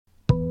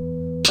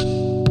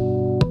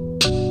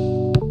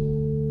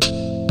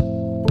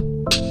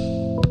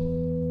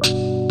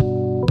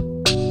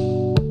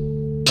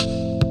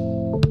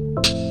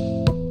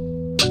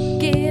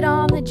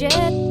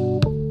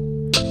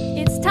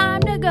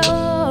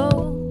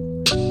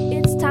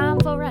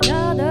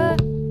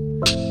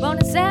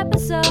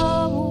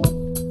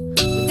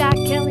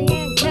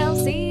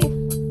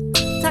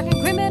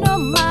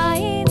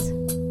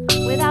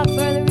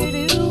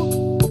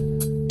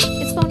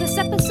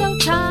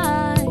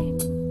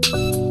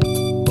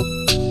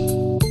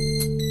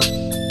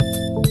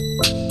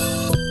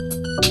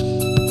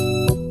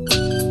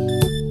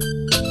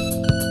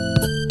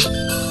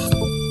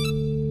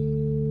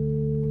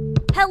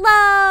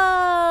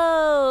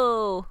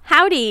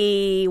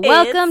Howdy!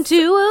 Welcome to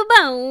a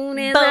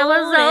bonus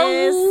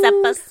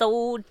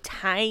episode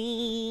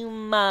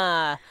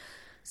time.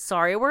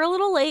 Sorry we're a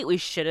little late. We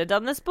should have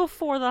done this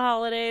before the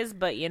holidays,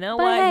 but you know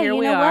what? Hey, Here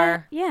we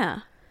are. Yeah.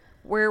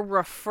 We're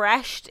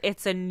refreshed.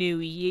 It's a new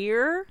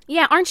year.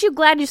 Yeah, aren't you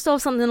glad you still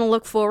have something to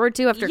look forward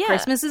to after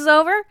Christmas is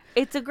over?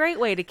 It's a great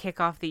way to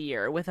kick off the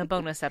year with a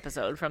bonus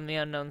episode from The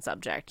Unknown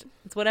Subject.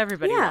 It's what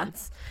everybody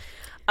wants.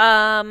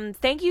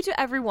 Thank you to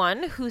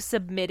everyone who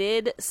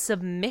submitted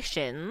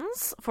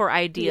submissions for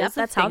ideas. Yep, of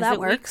that's things how that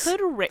works. We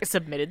could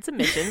submitted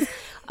submissions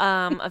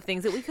of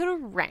things that we could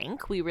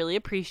rank. We really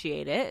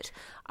appreciate it.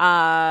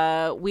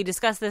 We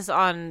discussed this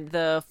on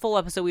the full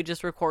episode we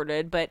just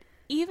recorded, but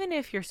even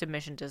if your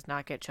submission does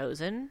not get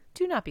chosen,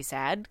 do not be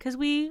sad because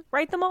we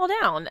write them all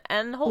down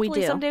and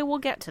hopefully someday we'll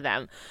get to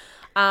them.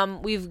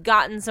 We've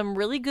gotten some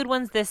really good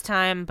ones this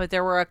time, but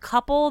there were a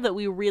couple that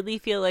we really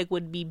feel like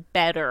would be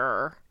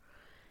better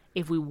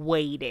if we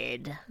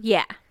waited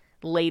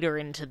later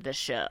into the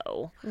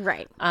show.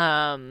 Right.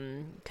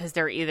 Because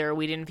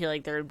we didn't feel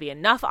like there would be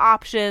enough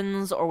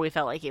options, or we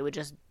felt like it would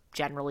just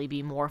generally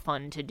be more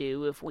fun to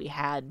do if we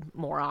had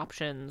more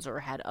options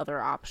or had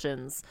other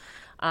options.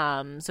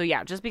 So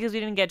yeah, just because we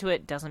didn't get to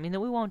it doesn't mean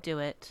that we won't do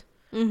it.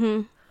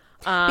 Mm-hmm.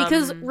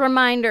 Because,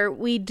 reminder,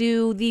 we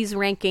do these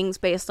rankings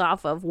based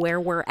off of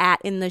where we're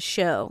at in the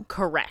show.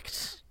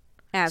 Correct.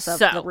 As of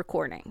the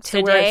recording.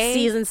 So we're at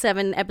Season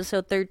 7,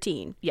 Episode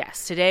 13.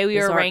 Yes, today we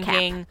are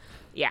ranking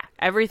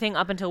everything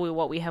up until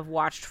what we have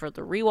watched for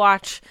the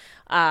rewatch.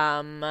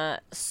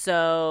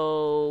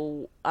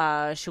 So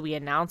should we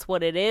announce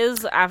what it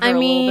is after a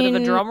little bit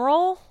of a drum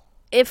roll?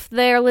 If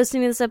they're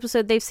listening to this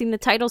episode, they've seen the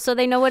title, so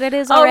they know what it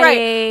is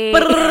already.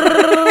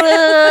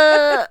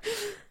 Right.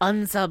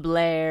 Unsub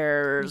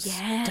Lairs.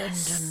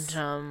 Yes. Dun,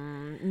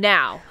 dun, dun.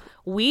 Now,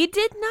 we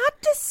did not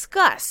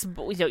discuss,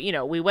 but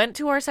we went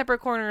to our separate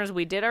corners,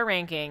 we did our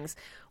rankings.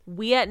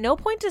 We at no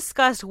point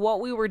discussed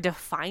what we were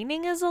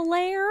defining as a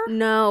lair.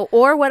 No,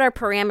 or what our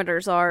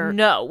parameters are.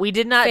 No, we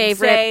did not say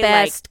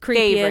best, creepiest.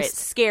 Favorite,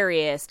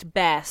 scariest,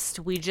 best.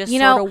 We just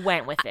sort of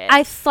went with it.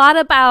 I thought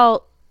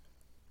about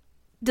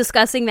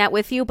discussing that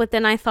with you, but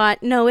then I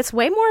thought, no, it's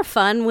way more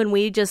fun when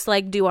we just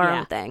do our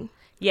own thing.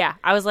 Yeah,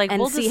 I was like, and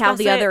we'll see how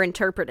the other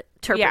interprets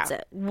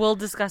it. We'll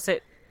discuss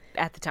it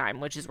at the time,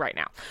 which is right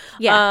now.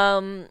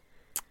 Yeah.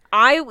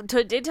 I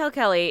did tell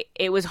Kelly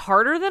it was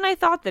harder than I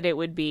thought that it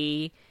would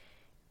be.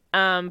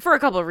 For a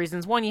couple of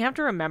reasons. One, you have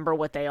to remember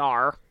what they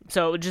are.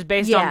 So just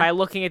based on by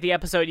looking at the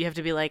episode, you have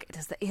to be like,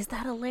 is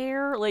that a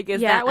lair?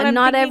 Is that what I'm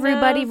not thinking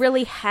everybody of?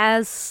 really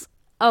has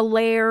a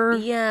lair.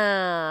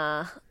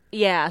 Yeah.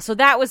 Yeah, so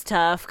that was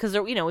tough because,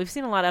 we've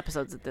seen a lot of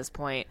episodes at this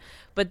point.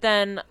 But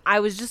then I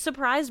was just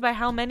surprised by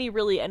how many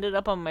really ended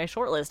up on my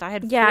short list. I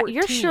had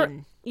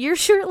 14. Your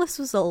short list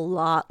was a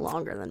lot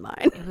longer than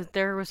mine.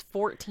 There was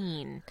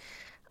 14.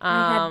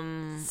 I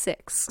had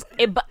 6.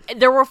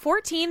 There were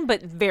 14,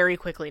 but very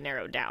quickly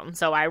narrowed down.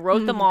 So I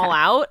wrote them all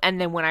out,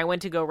 and then when I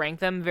went to go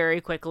rank them,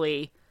 very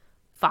quickly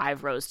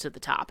 5 rose to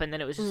the top, and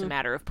then it was just a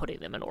matter of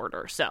putting them in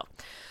order. So,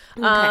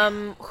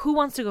 who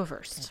wants to go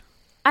first?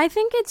 I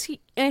think it's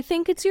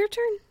your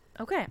turn.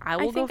 Okay, I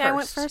will go first. I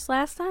went first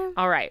last time.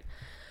 All right.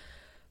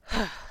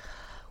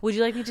 Would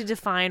you like me to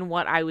define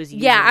what I was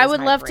using? Yeah, I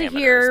would love to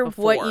hear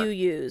before? what you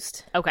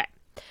used. Okay.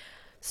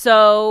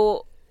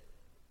 So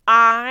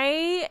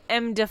I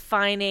am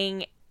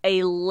defining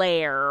a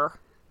lair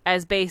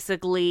as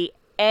basically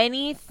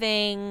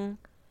anything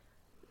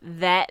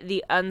that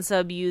the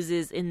unsub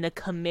uses in the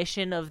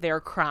commission of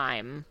their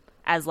crime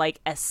as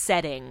a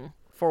setting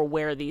for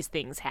where these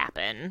things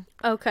happen.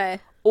 Okay.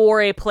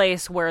 Or a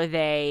place where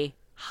they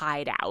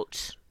hide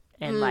out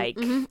and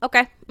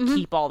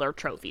keep all their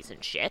trophies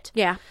and shit.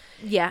 Yeah.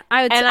 Yeah.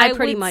 I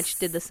pretty much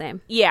did the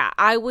same. Yeah.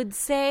 I would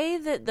say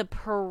that the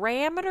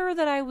parameter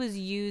that I was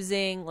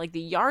using, the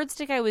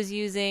yardstick I was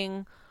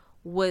using,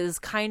 was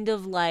kind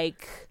of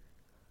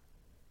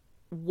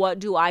what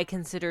do I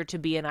consider to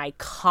be an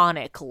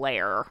iconic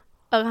lair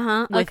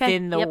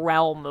within the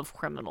realm of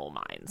Criminal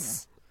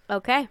Minds.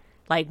 Okay.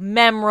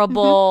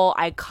 Memorable,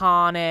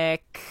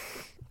 iconic,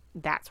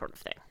 that sort of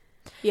thing.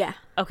 Yeah.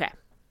 Okay.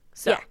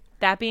 So,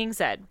 that being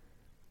said,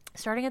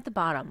 starting at the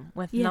bottom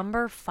with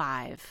number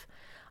 5,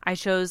 I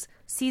chose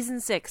Season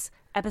 6,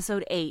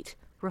 Episode 8,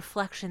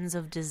 Reflections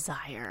of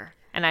Desire.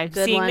 And I've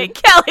seen that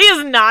Kelly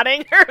is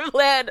nodding her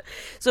head.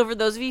 So for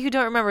those of you who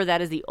don't remember,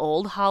 that is the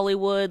old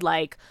Hollywood,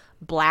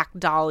 Black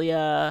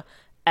Dahlia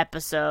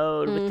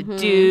episode with the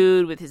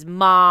dude with his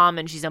mom,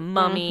 and she's a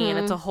mummy, and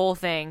it's a whole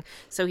thing.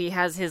 So he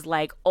has his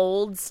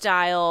old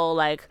style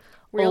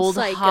Real old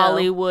psycho.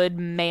 Hollywood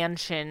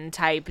mansion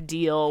type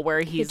deal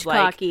where he's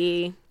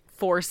Hitchcocky.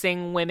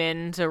 Forcing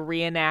women to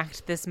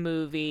reenact this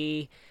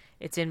movie.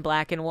 It's in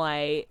black and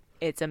white.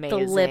 It's amazing.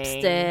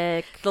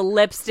 The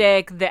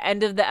lipstick. The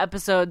end of the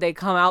episode, they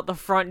come out the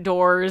front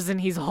doors and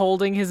he's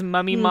holding his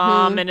mummy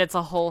mom, and it's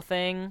a whole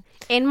thing.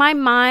 In my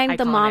mind, Iconic.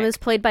 The mom is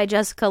played by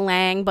Jessica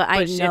Lange, but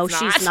I know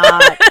she's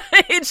not. not.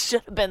 It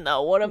should have been,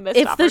 though. What a missed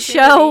If the opportunity.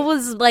 show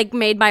was like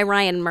made by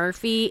Ryan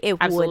Murphy, it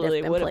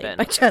Absolutely would have been played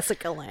by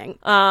Jessica Lange.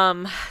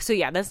 So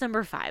yeah, that's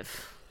number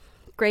 5.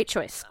 Great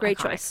choice. Great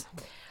Iconic. choice.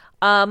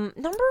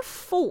 Number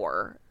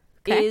 4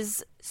 Okay.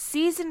 is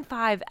season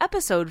 5,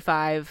 episode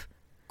 5,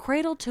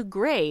 Cradle to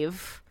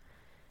Grave.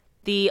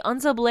 The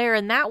Unsub Lair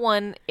in that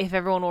one, if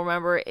everyone will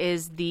remember,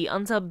 is the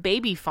Unsub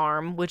Baby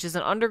Farm, which is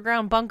an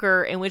underground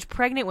bunker in which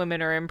pregnant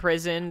women are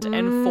imprisoned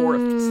and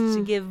forced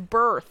to give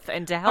birth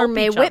and to help Or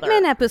Mae each Whitman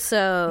other.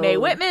 episode. Mae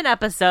Whitman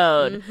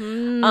episode.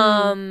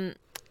 Mm-hmm.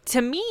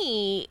 To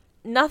me,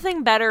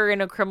 nothing better in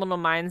a Criminal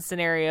Minds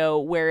scenario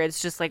where it's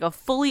just like a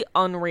fully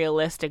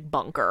unrealistic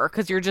bunker,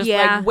 because you're just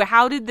like,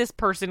 how did this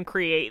person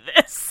create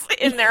this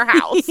in their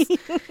house?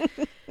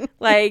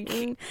 Like,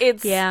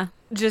 it's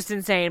just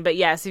insane. But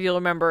yes, if you'll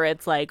remember,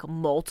 it's like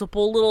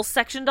multiple little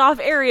sectioned off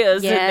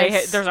areas, and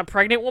there's a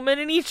pregnant woman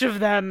in each of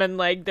them, and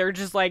like they're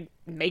just like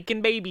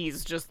making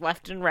babies just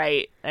left and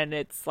right, and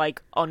it's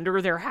like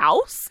under their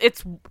house.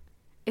 It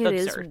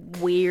absurd.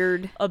 Is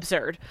weird.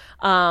 Absurd.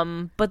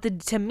 But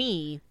to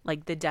me,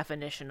 like, the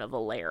definition of a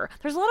lair,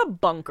 there's a lot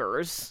of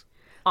bunkers.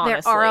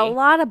 Honestly. There are a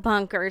lot of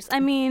bunkers. I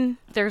mean,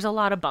 there's a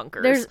lot of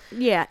bunkers.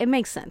 It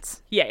makes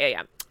sense.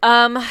 Yeah.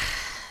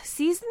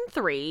 Season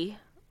 3,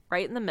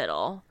 right in the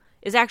middle,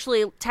 is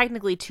actually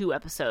technically 2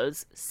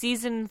 episodes.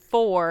 Season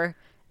 4,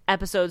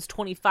 episodes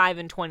 25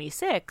 and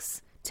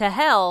 26, To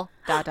Hell, ...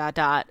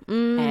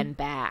 and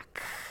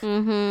back.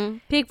 Mm-hmm.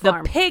 Pig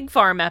Farm. The Pig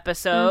Farm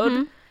episode.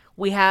 Mm-hmm.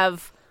 We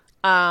have,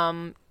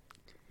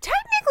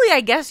 technically,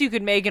 I guess you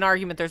could make an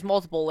argument there's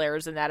multiple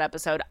layers in that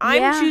episode.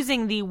 I'm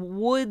choosing the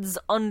woods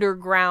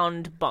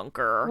underground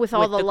bunker. With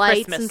all the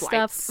lights Christmas and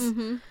lights. stuff.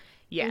 Mm-hmm.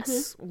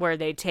 Yes, where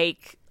they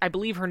take, I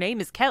believe her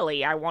name is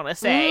Kelly, I want to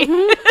say,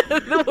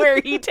 where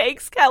he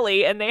takes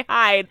Kelly and they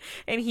hide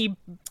and he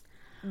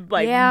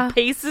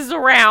paces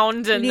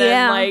around and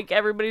then like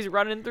everybody's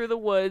running through the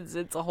woods.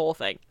 It's a whole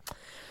thing.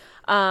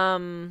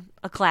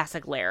 A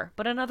classic lair,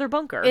 but another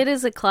bunker. It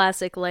is a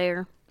classic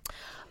lair.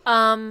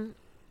 Now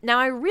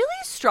I really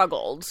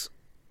struggled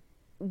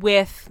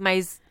with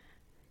my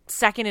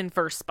second and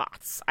first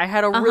spots. I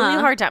had a really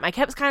hard time. I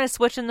kept kind of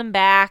switching them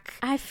back.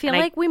 I feel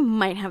like we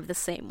might have the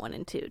same 1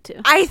 and 2 too.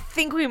 I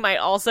think we might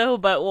also,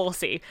 but we'll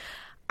see.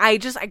 I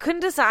couldn't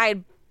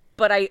decide,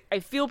 but I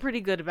feel pretty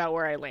good about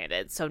where I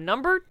landed. So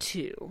number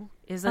 2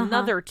 is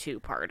another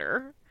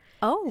 2-parter.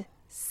 Oh.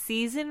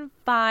 Season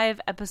 5,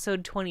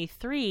 episode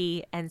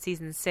 23, and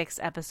season 6,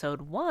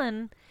 episode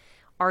 1,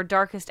 Our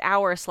Darkest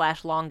Hour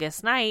 /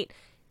 Longest Night,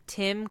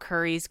 Tim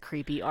Curry's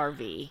Creepy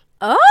RV.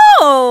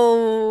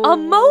 Oh! A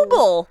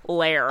mobile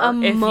lair,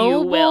 if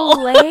you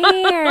will.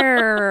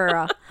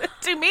 Lair.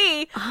 To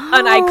me,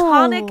 an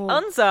iconic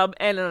unsub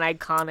and an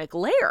iconic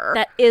lair.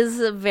 That is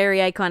a very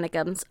iconic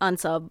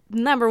unsub.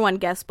 Number 1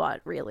 guest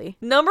spot, really.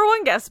 Number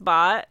 1 guest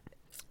spot.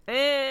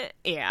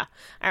 Yeah.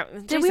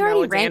 Did we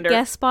already rank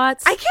guest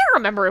spots? I can't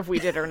remember if we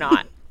did or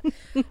not.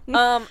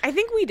 I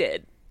think we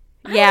did.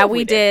 Yeah,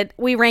 we did.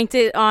 We ranked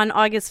it on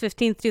August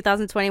 15th,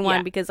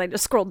 2021 because I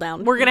just scrolled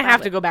down. We're going to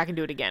have to go back and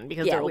do it again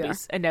because there will be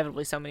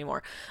inevitably so many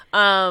more.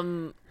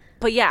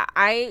 But yeah,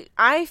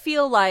 I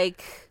feel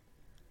like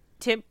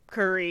Tim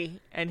Curry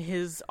and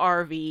his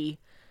RV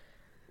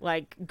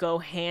like go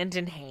hand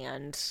in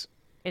hand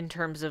in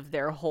terms of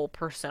their whole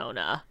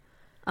persona.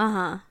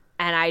 Uh-huh.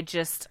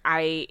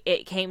 And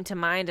it came to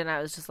mind and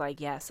I was just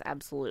like, yes,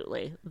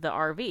 absolutely. The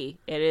RV.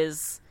 It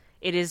is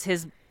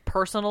his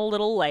personal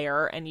little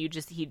lair, and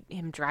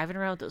him driving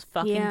around with those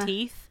fucking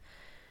teeth.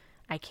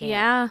 I can't.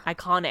 Yeah.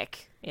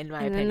 Iconic, in my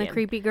opinion. And then the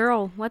creepy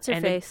girl. What's her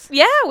face?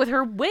 With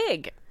her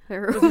wig.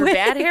 Her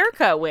bad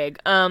haircut wig.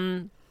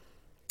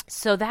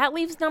 So that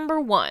leaves number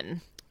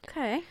 1.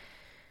 Okay.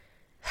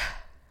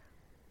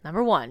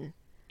 Number 1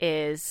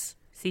 is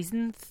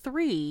season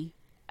 3,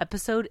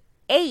 episode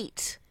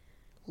 8,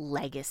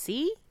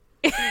 Legacy.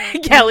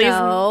 Kelly's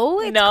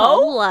it's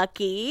called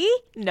Lucky.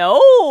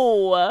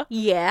 No.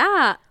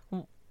 Yeah.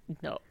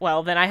 No.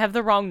 Well, then I have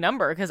the wrong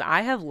number because I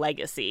have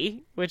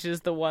Legacy, which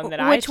is the one that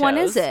I chose. Which one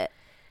is it?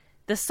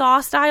 The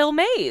Saw-style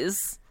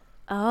maze.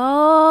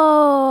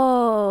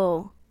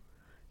 Oh.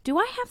 Do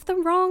I have the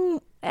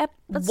wrong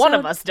episode? One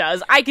of us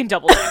does. I can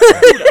double check.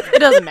 It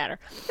doesn't matter.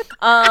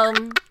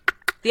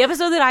 The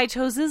episode that I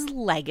chose is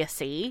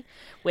Legacy,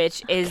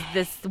 which is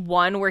this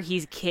one where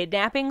he's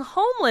kidnapping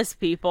homeless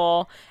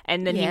people,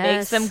 and then he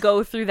makes them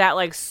go through that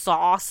like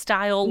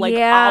Saw-style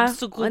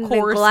obstacle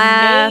course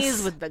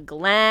maze with the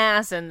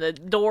glass, and the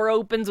door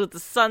opens with the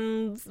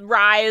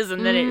sunrise,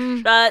 and then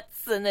it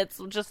shuts, and it's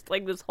just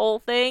like this whole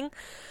thing.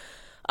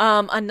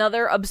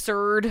 Another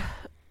absurd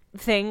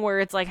thing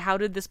where it's like, how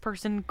did this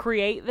person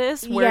create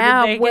this?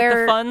 Where did they get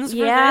the funds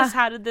for this?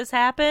 How did this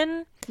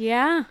happen?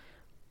 Yeah.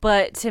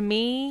 But to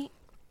me,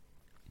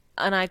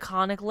 an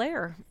iconic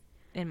lair,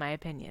 in my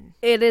opinion.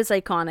 It is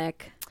iconic.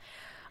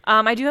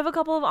 I do have a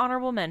couple of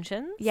honorable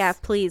mentions. Yeah,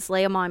 please,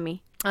 lay them on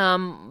me.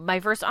 My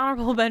first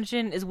honorable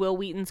mention is Will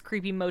Wheaton's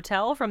Creepy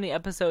Motel from the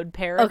episode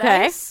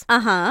Paradise. Okay.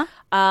 Uh-huh.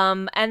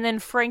 And then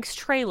Frank's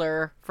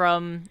trailer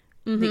from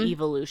The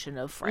Evolution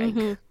of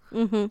Frank.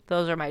 Mm-hmm.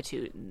 Those are my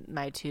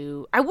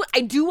two.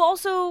 I do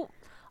also,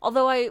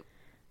 although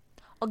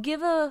I'll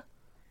give an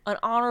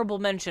honorable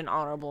mention,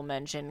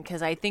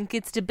 because I think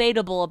it's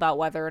debatable about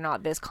whether or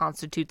not this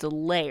constitutes a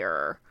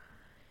lair,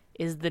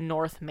 is the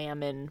North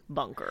Mammon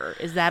bunker.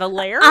 Is that a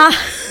lair? I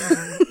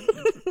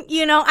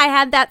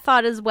had that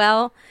thought as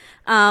well.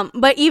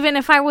 But even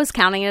if I was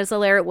counting it as a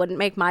lair, it wouldn't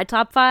make my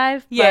top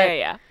 5.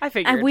 Yeah. I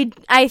figured.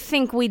 I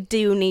think we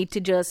do need to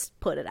just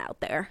put it out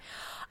there.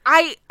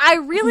 I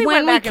really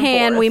when went back we and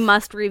can, forth. we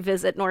must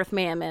revisit North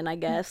Mammon, I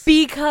guess.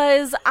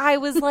 Because I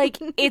was like,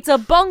 it's a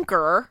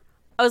bunker.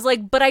 I was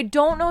like, but I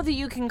don't know that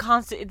you can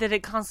that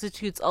it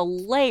constitutes a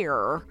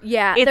lair.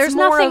 Yeah, it's there's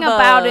more nothing of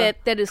about it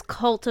that is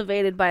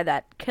cultivated by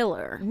that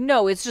killer.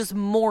 No, it's just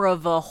more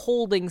of a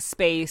holding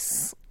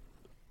space,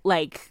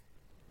 like,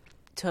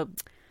 to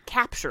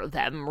capture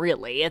them,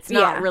 really. It's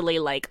not really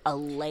like a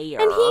lair.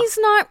 And he's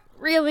not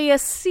really a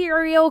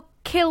serial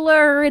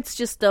killer. It's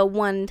just a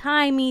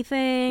one-timey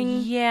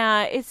thing.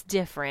 Yeah, it's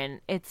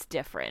different. It's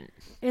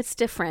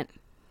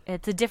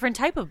a different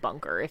type of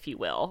bunker, if you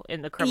will,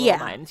 in the Criminal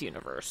Minds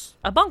universe.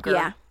 A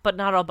bunker, but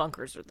not all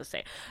bunkers are the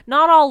same.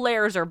 Not all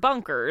lairs are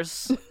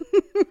bunkers,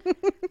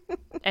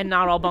 and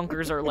not all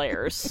bunkers are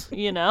lairs,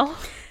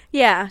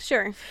 Yeah,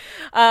 sure.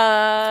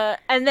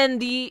 And then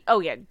I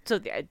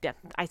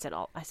said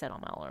all my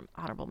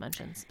honorable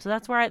mentions. So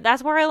that's where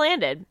I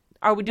landed.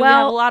 Do we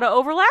have a lot of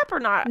overlap or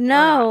not?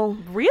 No. Or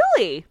not?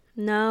 Really?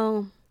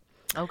 No.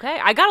 Okay.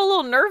 I got a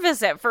little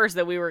nervous at first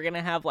that we were going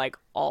to have like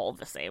all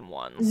the same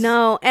ones.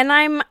 No, and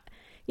I'm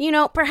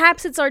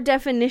perhaps it's our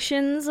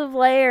definitions of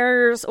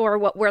layers or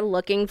what we're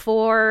looking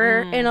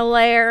for in a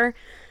layer.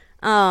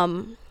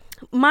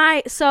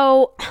 My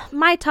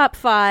top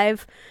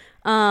 5,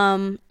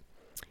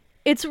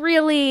 it's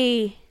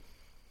really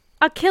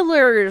a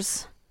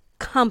killer's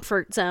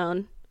comfort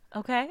zone.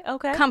 Okay.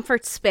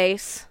 Comfort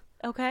space.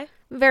 Okay.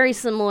 Very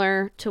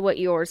similar to what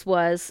yours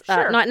was.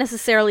 Sure. Not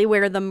necessarily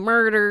where the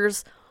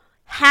murders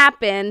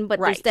happen, but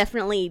there's Right.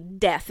 definitely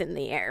death in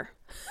the air.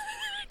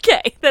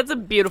 Okay, that's a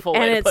beautiful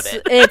way to put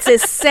it.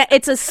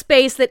 It's a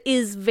space that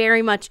is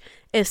very much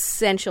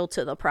essential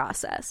to the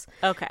process.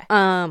 Okay.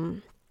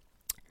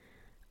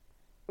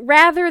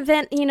 Rather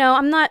than,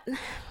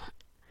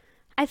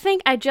 I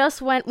think I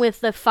just went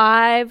with the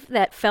 5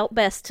 that felt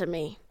best to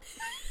me.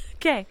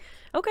 Okay.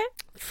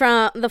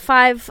 From the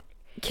 5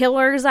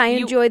 killers I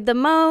enjoyed the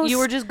most.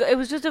 It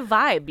was just a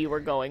vibe you were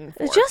going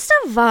for. Just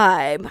a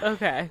vibe.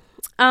 Okay.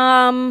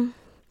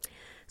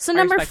 So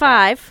number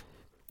 5.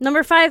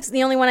 Number 5's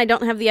the only one I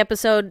don't have the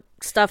episode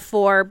stuff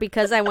for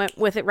because I went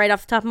with it right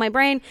off the top of my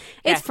brain.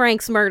 It's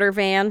Frank's murder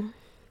van.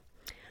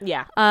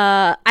 Yeah.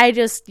 I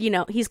just,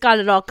 he's got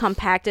it all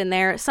compact in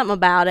there. Something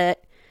about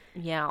it.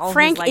 Yeah. All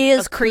Frank his,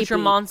 is creepy.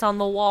 accoutrements on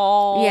the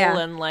wall. Yeah.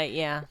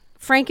 And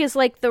Frank is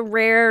like the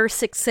rare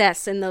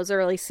success in those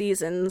early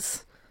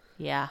seasons.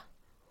 Yeah.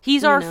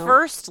 He's our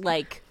first,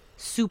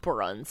 super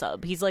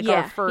unsub. He's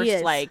our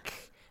first,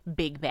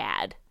 big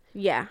bad.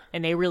 Yeah.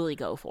 And they really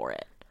go for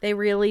it. They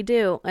really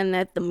do. And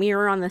that the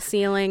mirror on the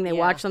ceiling, they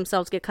watch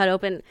themselves get cut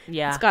open.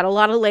 Yeah. It's got a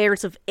lot of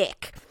layers of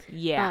ick.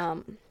 Yeah.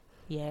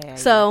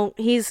 So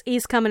he's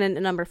coming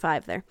into number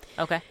 5 there.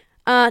 Okay.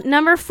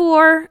 Number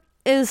 4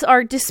 is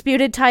our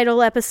disputed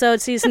title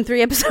episode, season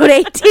 3, episode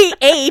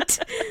 88.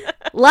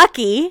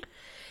 Lucky.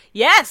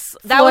 Yes.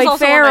 That Floyd was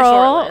also Farrell, on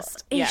my short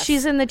list. Yes.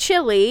 She's in the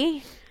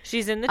chili.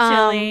 She's in the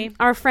chili.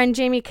 Our friend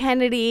Jamie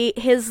Kennedy,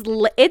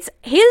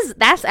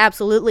 that's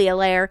absolutely a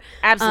lair.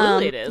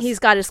 Absolutely it is. He's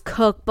got his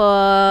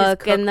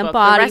cookbook and the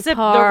body parts. The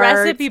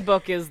recipe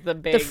book is the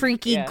big. The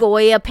freaky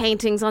Goya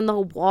paintings on the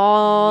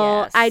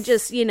wall. Yes. I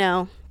just,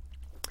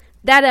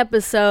 that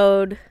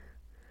episode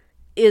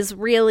is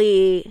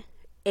really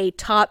a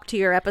top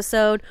tier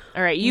episode.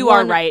 All right, you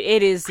are right.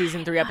 It is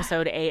season 3,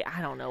 episode 8.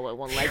 I don't know what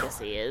One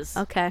Legacy is.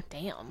 Okay.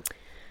 Damn.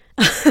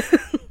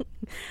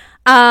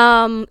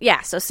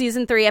 So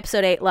season 3,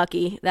 episode 8,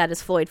 Lucky. That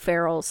is Floyd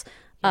Farrell's,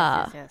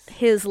 yes.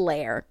 his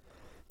lair.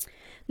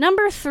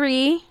 Number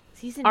 3.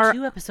 Season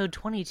 2, episode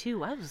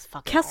 22. I was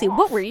fucking Kelsie, off.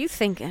 what were you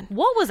thinking?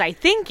 What was I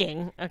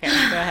thinking? Okay, go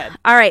ahead.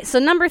 All right, so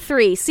number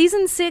 3,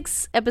 season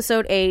 6,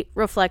 episode 8,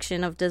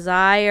 Reflection of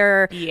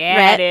Desire. Yeah,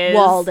 Rhett it is.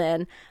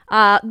 Walden.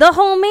 The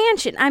whole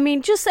mansion. I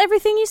mean, just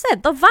everything you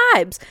said. The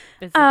vibes.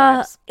 It's the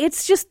vibes.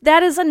 It's just,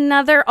 that is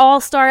another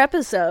all-star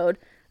episode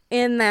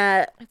in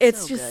that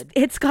it's so just, good.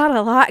 it's got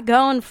a lot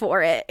going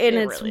for it. And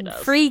It it's really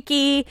does.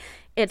 freaky.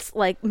 It's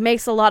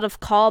makes a lot of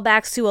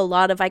callbacks to a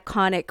lot of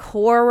iconic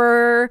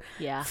horror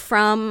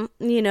from,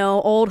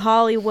 old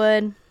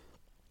Hollywood.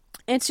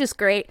 It's just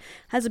great.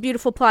 Has a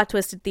beautiful plot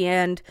twist at the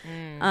end.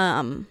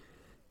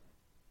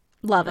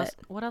 Love it.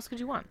 What else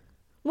could you want?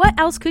 What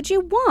else could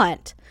you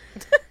want?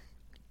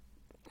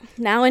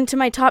 Now into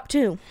my top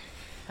 2.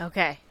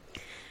 Okay.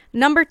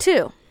 Number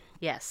 2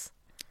 Yes.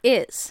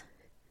 is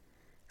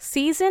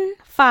season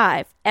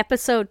 5,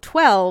 episode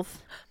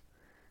 12,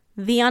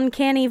 The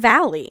Uncanny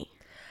Valley.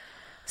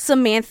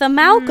 Samantha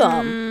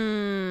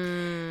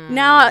Malcolm.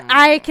 Now,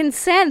 I can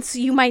sense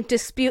you might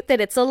dispute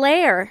that it's a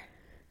lair,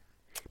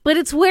 but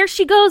it's where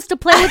she goes to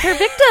play with her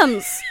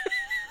victims.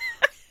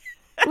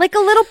 Like a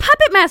little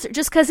puppet master.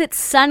 Just because it's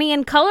sunny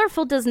and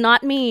colorful does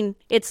not mean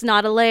it's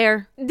not a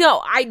lair.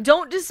 No, I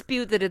don't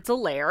dispute that it's a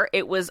lair.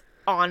 It was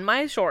on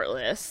my short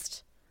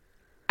list.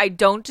 I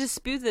don't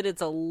dispute that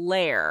it's a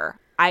lair.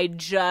 I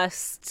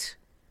just,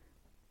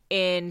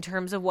 in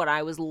terms of what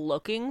I was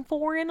looking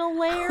for in a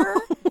lair,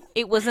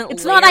 it wasn't.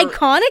 It's not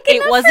iconic.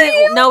 It wasn't. For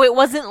you? No, it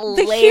wasn't.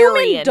 The Larry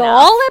human enough.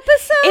 doll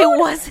episode. It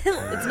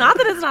wasn't. It's not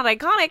that it's not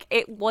iconic.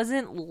 It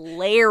wasn't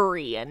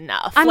Larry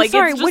enough. I'm like,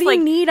 sorry. it's What just do you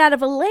like, need out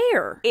of a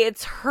lair?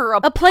 It's her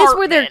apartment. A place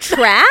where they're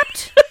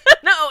trapped.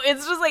 No,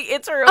 it's just like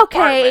it's her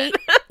Okay,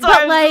 apartment. So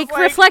but like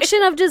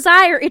reflection of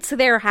desire. It's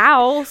their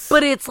house.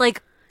 But it's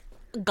like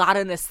got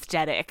an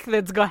aesthetic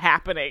that's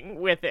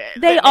happening with it.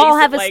 They all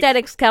have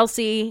aesthetics,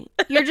 Kelsie.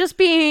 You're just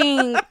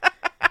being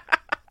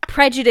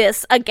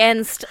prejudiced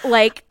against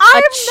like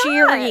a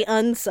cheery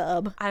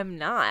unsub. I'm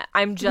not.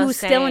 I'm just who's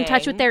still in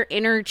touch with their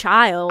inner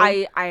child.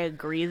 I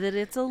agree that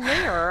it's a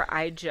lair.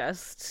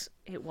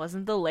 It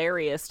wasn't the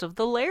lairiest of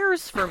the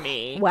lairs for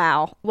me.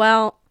 Wow.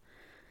 Well,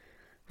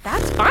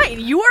 that's fine.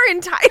 You are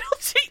entitled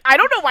to. I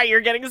don't know why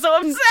you're getting so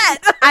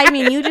upset. I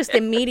mean, you just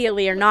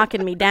immediately are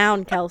knocking me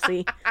down,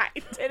 Kelsie. I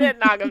didn't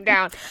knock him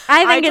down.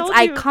 I think it's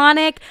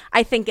iconic.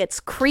 I think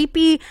it's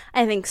creepy.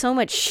 I think so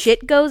much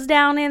shit goes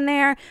down in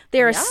there.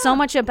 There is so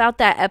much about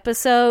that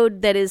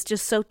episode that is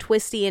just so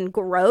twisty and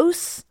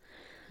gross.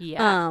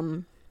 Yeah.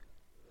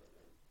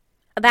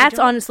 That's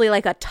honestly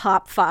like a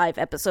top 5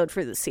 episode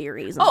for the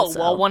series.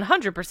 Also. Oh, well,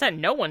 100%.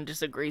 No one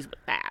disagrees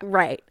with that.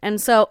 Right. And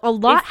so a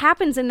lot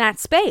happens in that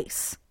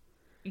space.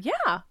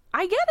 Yeah,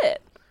 I get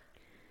it.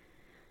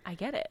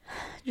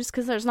 Just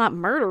because there's not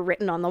murder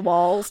written on the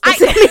walls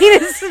doesn't mean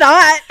it's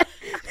not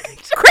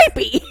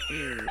creepy.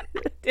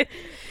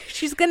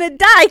 She's gonna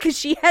die because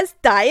she has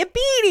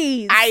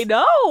diabetes. I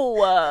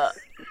know.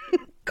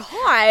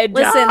 God.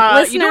 Listen,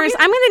 listeners,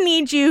 I'm gonna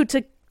need you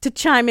to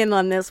chime in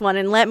on this one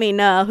and let me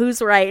know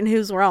who's right and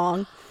who's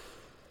wrong.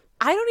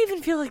 I don't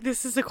even feel like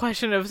this is a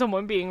question of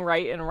someone being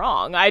right and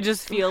wrong. I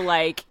just feel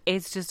like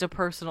it's just a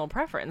personal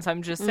preference.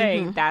 I'm just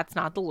saying that's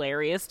not the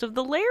lairiest of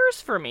the lairs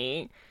for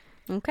me.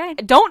 Okay.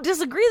 Don't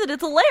disagree that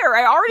it's a lair.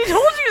 I already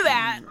told you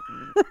that.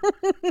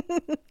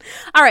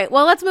 All right.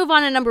 Well, let's move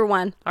on to number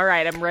 1. All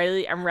right. I'm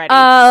ready.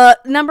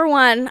 Number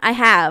 1, I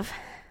have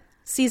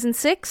season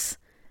 6,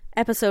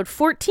 episode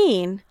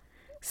 14,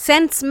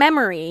 Sense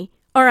Memory,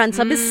 or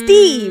Unsub is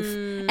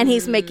Steve, and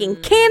he's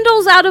making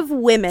candles out of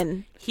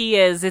women. He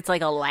is. It's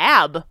like a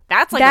lab.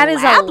 That's like that a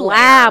is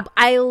lab.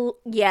 A lab.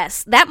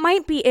 Yes, that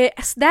might be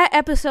it. That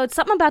episode,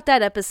 something about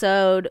that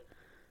episode,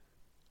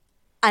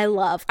 I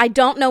love. I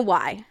don't know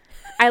why.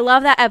 I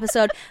love that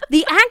episode.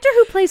 The actor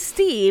who plays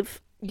Steve,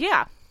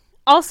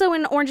 also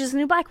in Orange is the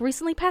New Black,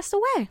 recently passed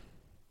away.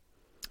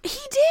 He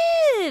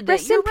did.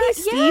 Rest in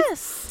peace, Steve.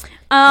 Yes.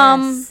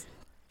 Yes.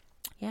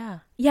 Yeah.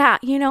 Yeah,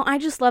 I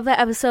just love that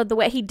episode. The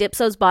way he dips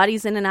those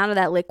bodies in and out of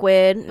that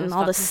liquid and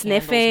all the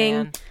sniffing.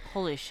 Candles,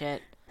 holy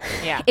shit.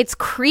 Yeah. It's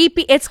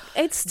creepy. It's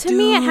to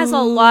me, it has a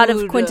lot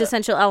of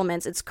quintessential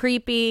elements. It's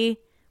creepy.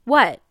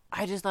 What?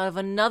 I just thought of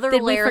another lair.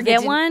 Did lair. We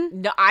forget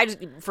one? No, I just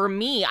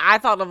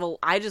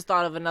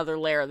thought of another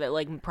lair that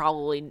like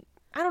probably,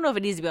 I don't know if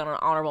it needs to be on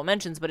honorable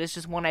mentions, but it's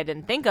just one I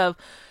didn't think of,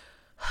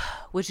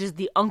 which is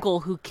the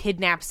uncle who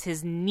kidnaps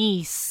his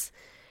niece.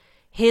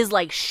 His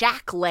like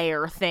shack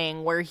lair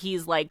thing where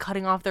he's like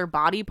cutting off their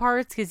body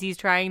parts because he's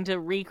trying to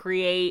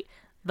recreate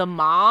the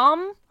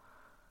mom.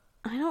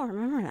 I don't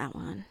remember that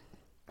one.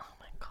 Oh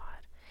my god.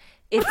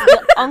 It's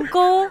the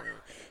uncle.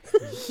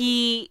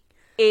 He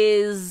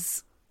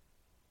is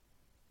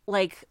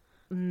like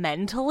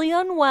mentally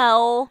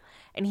unwell,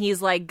 and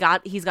he's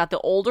got the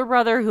older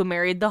brother who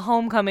married the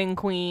homecoming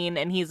queen,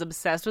 and he's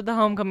obsessed with the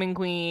homecoming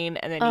queen,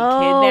 and then he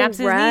kidnaps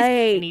his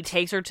niece, and he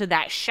takes her to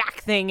that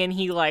shack thing, and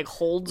he like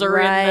holds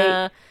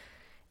her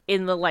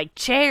in the like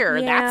chair.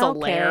 Yeah, that's a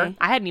lair.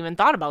 I hadn't even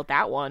thought about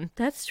that one.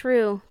 That's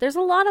true. There's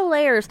a lot of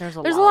layers. There's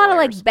a lot of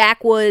like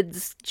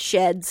backwoods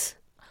sheds.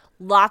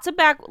 Lots of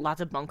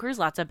bunkers,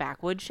 lots of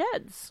backwoods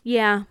sheds.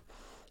 Yeah.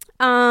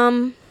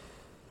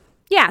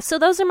 Yeah, so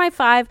those are my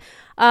 5.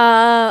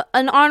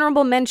 An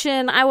honorable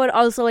mention I would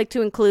also like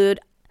to include.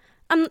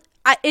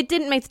 It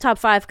didn't make the top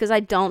 5 because I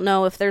don't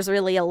know if there's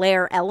really a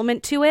lair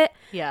element to it.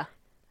 Yeah.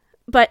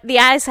 But the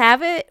eyes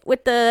have it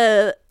with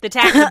the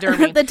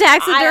taxidermy. the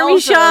taxidermy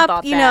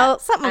shop.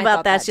 Something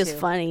about that's just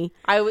funny.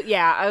 I was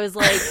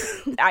like,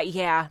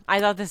 I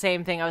thought the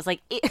same thing. I was like,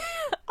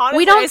 honestly,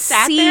 we don't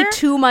see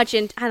too much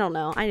in. I don't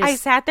know. I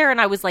sat there and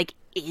I was like,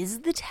 is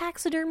the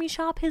taxidermy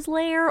shop his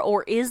lair,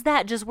 or is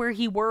that just where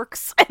he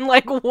works and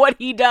like what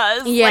he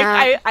does? Yeah,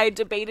 like, I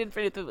debated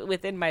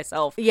within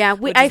myself. Yeah,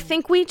 I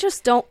think we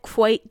just don't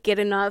quite get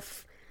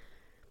enough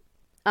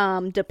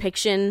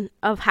depiction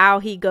of how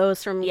he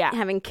goes from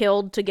having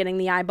killed to getting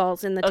the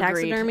eyeballs in the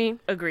taxidermy.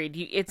 Agreed.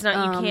 It's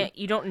not.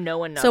 You don't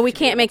know enough. So we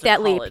can't make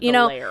that leap.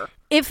 Lair.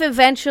 If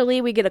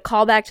eventually we get a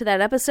callback to that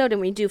episode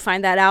and we do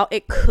find that out,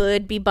 it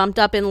could be bumped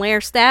up in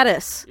lair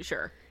status.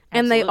 Sure.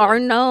 And they are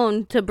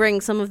known to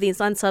bring some of these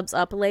unsubs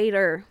up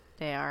later.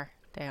 They are.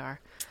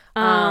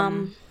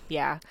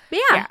 Yeah.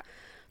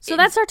 So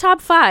that's our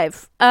top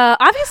 5.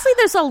 Obviously,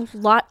 there's a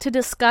lot to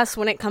discuss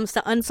when it comes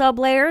to Unsub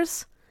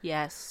Lairs.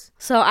 Yes.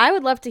 So I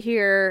would love to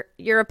hear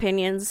your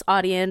opinions,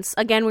 audience.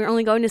 Again, we're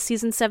only going to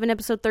season 7,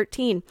 episode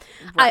 13.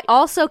 Right. I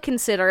also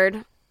considered,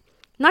 I'm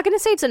not going to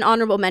say it's an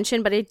honorable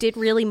mention, but I did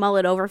really mull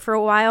it over for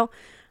a while.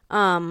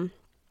 The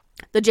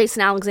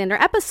Jason Alexander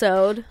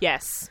episode.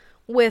 Yes.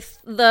 With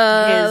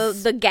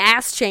the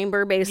gas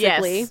chamber,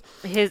 basically.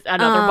 Yes.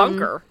 Another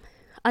bunker.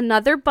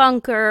 Another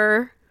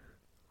bunker.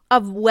 A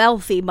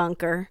wealthy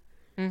bunker.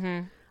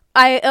 Mm-hmm.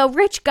 A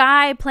rich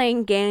guy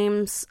playing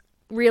games,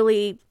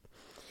 really,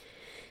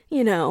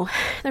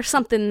 there's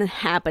something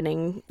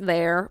happening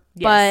there.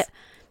 Yes. But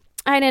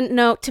I didn't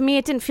know. To me,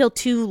 it didn't feel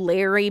too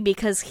Larry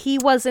because he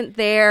wasn't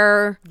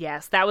there.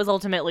 Yes, that was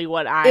ultimately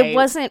what It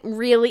wasn't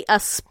really a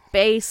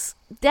space.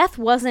 Death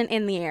wasn't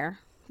in the air.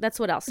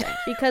 That's what I'll say.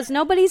 Because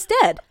nobody's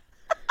dead.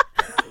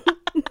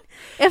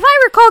 If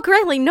I recall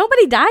correctly,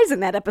 nobody dies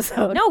in that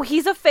episode. No,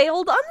 he's a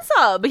failed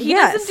unsub. He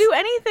doesn't do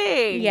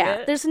anything.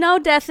 Yeah, there's no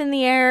death in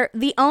the air.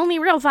 The only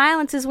real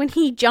violence is when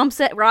he jumps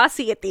at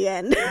Rossi at the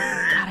end.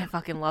 God, I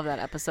fucking love that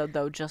episode,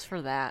 though, just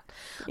for that.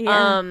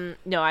 Yeah.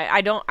 No,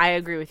 I don't. I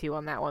agree with you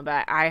on that one,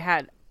 but I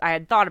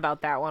had thought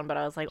about that one, but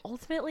I was like,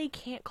 ultimately,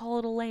 can't call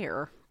it a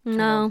lair. No. I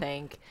don't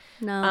think.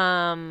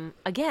 No.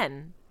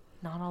 Again,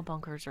 not all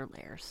bunkers are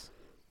lairs.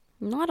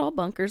 Not all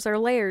bunkers are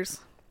lairs.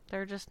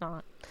 They're just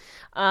not.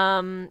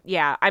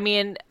 Yeah, I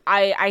mean,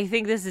 I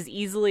think this is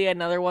easily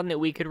another one that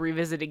we could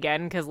revisit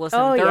again, because listen,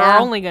 there are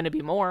only going to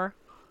be more.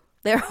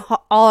 There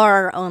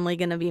are only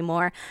going to be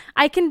more.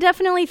 I can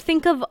definitely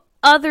think of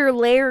other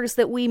layers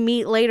that we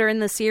meet later in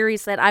the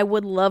series that I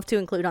would love to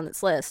include on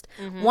this list.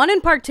 Mm-hmm. One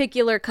in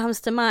particular comes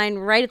to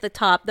mind right at the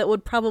top that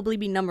would probably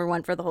be number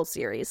 1 for the whole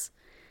series.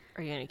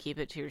 Are you going to keep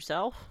it to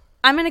yourself?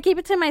 I'm going to keep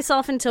it to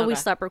myself until we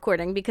stop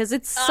recording, because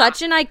it's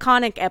such an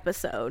iconic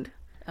episode.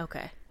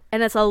 Okay.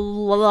 And it's a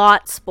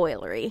lot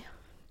spoilery.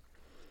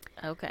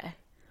 Okay.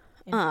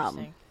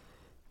 Interesting.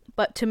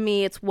 But to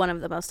me, it's one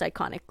of the most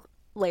iconic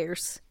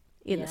layers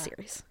in the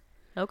series.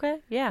 Okay,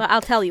 yeah. But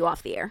I'll tell you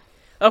off the air.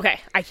 Okay,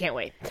 I can't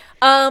wait.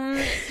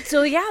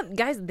 So yeah,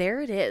 guys,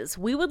 there it is.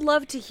 We would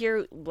love to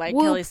hear, like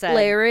Kelly said.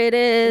 Layer it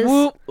is.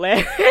 Whoop,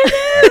 layer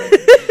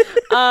it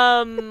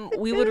is.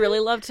 We would really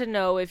love to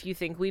know if you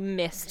think we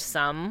missed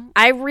some.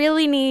 I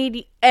really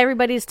need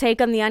everybody's take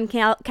on the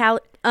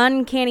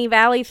Uncanny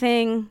Valley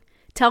thing.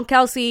 Tell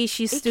Kelsie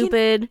she's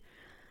stupid.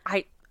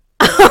 I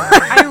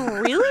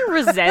really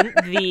resent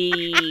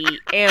the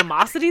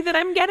animosity that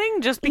I'm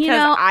getting just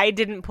because I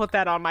didn't put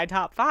that on my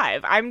top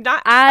 5. I'm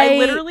not. I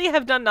literally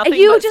have done nothing.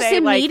 You but just say,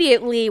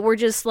 immediately were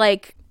just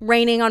like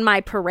raining on my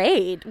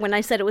parade when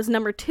I said it was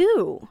number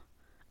 2.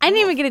 I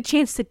didn't even get a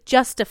chance to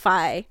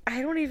justify.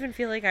 I don't even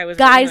feel like I was.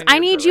 Guys, I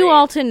need you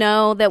all to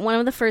know that one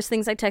of the first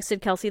things I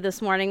texted Kelsie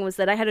this morning was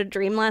that I had a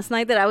dream last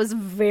night that I was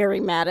very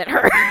mad at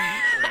her.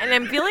 And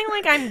I'm feeling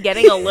like I'm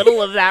getting a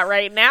little of that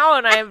right now,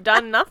 and I have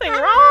done nothing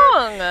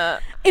wrong.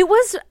 It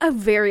was a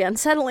very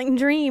unsettling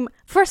dream.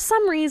 For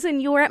some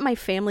reason, you were at my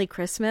family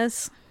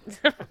Christmas.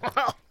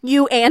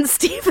 You and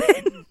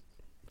Steven.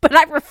 But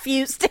I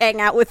refused to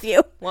hang out with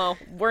you. Well,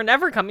 we're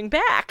never coming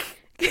back.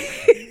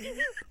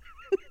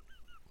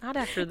 Not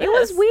after this. It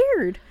was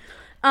weird.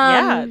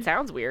 Yeah, it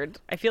sounds weird.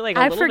 I feel like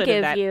a little bit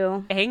of that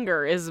you.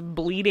 anger is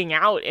bleeding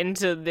out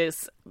into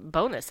this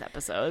bonus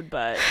episode,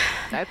 but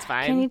that's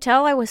fine. Can you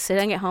tell I was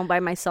sitting at home by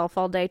myself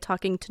all day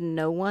talking to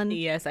no one?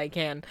 Yes, I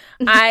can.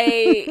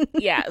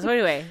 Yeah, so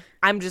anyway,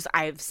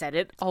 I've said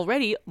it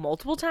already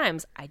multiple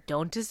times. I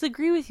don't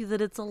disagree with you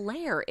that it's a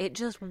lair. It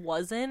just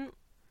wasn't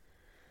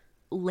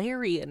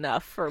Larry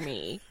enough for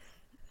me.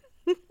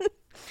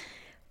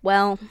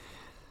 Well,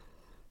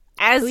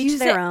 as you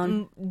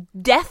said,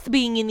 death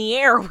being in the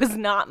air was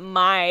not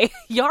my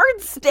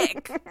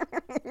yardstick.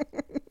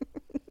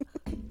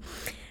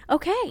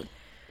 Okay.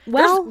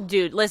 Well,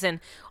 dude,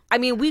 listen. I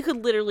mean, we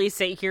could literally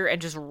sit here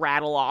and just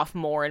rattle off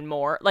more and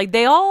more. Like,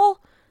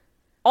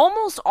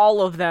 almost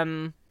all of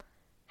them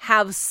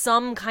have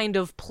some kind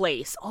of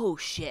place. Oh,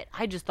 shit.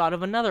 I just thought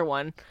of another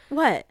one.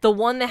 What? The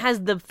one that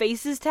has the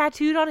faces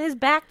tattooed on his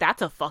back.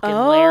 That's a fucking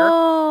lair.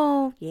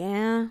 Oh,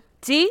 yeah.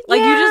 See?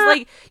 Like, you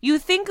just, you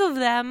think of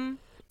them.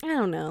 I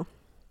don't know.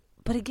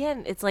 But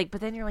again, it's like,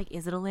 but then you're like,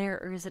 is it a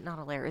lair or is it not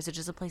a lair? Is it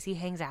just a place he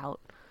hangs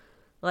out?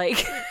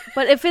 Like,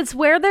 but if it's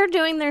where they're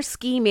doing their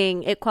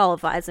scheming, it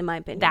qualifies, in my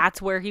opinion. That's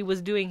where he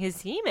was doing his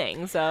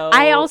scheming, so.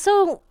 I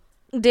also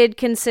did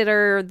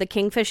consider the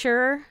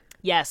Kingfisher.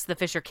 Yes, the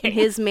Fisher King.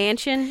 His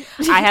mansion.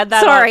 I had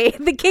that. Sorry,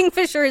 the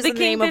Kingfisher is the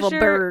name of a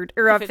bird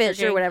or a fish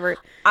King. Or whatever.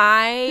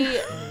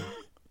 I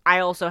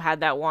also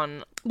had that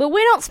one. But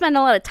we don't spend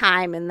a lot of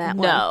time in that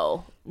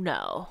one.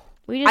 No.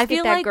 We just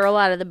get that girl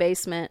out of the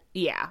basement.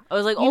 Yeah. I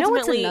was like,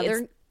 ultimately,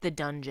 it's the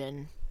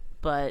dungeon.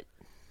 But.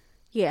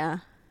 Yeah.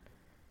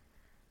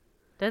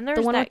 Then there's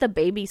the one with the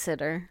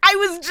babysitter. I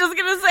was just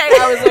going to say,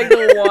 I was like,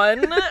 the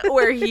one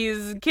where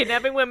he's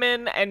kidnapping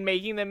women and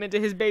making them into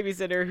his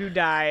babysitter who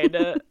died.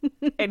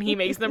 And he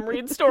makes them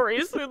read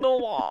stories through the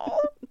wall.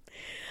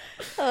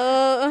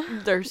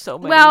 There's so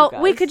many. Well,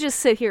 we could just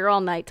sit here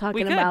all night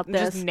talking about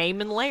this. Just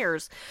naming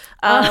layers.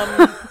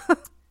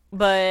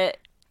 But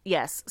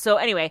yes. So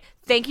anyway,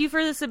 thank you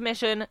for the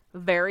submission.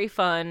 Very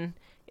fun.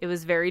 It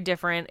was very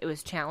different. It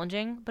was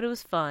challenging, but it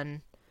was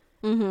fun.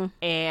 Mm-hmm.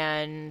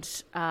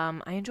 And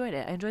I enjoyed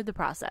it. I enjoyed the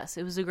process.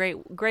 It was a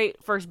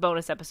great first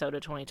bonus episode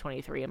of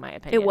 2023, in my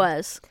opinion. It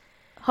was.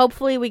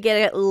 Hopefully we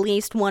get at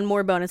least one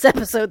more bonus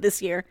episode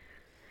this year.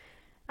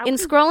 In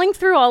scrolling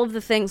through all of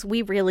the things,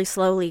 we really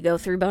slowly go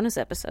through bonus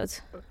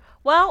episodes.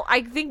 Well,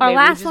 I think our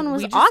last one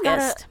was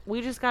August.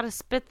 We just got to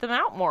spit them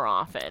out more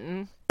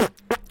often.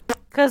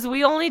 Because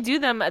we only do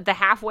them at the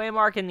halfway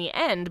mark in the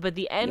end, but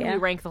the end we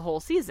rank the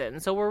whole season.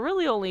 So we're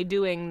really only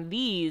doing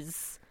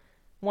these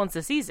once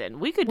a season.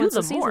 We could do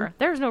them more.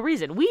 There's no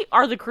reason. We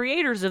are the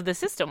creators of the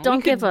system.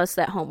 Don't give us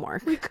that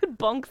homework. We could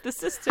bunk the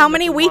system. How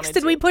many weeks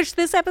did we push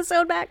this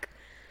episode back?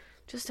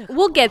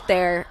 We'll get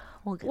there.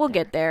 We'll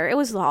get there. It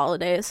was the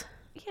holidays.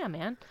 Yeah,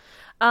 man.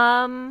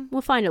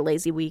 We'll find a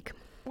lazy week.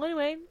 Well,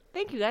 anyway,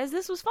 thank you guys.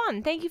 This was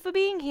fun. Thank you for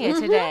being here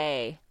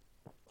today.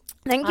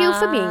 Thank you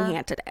for being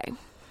here today.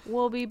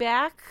 We'll be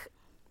back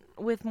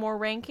with more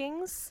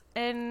rankings,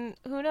 and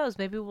who knows,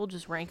 maybe we'll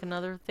just rank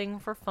another thing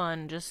for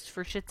fun, just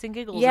for shits and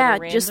giggles. Yeah,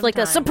 just like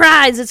a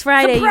surprise. It's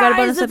Friday. Surprise, you got a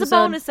bonus episode. It's a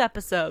bonus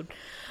episode.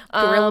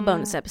 Gorilla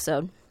bonus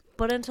episode.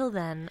 But until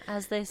then,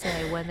 as they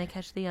say, when they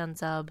catch the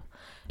unsub,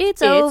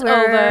 it's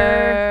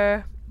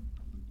over.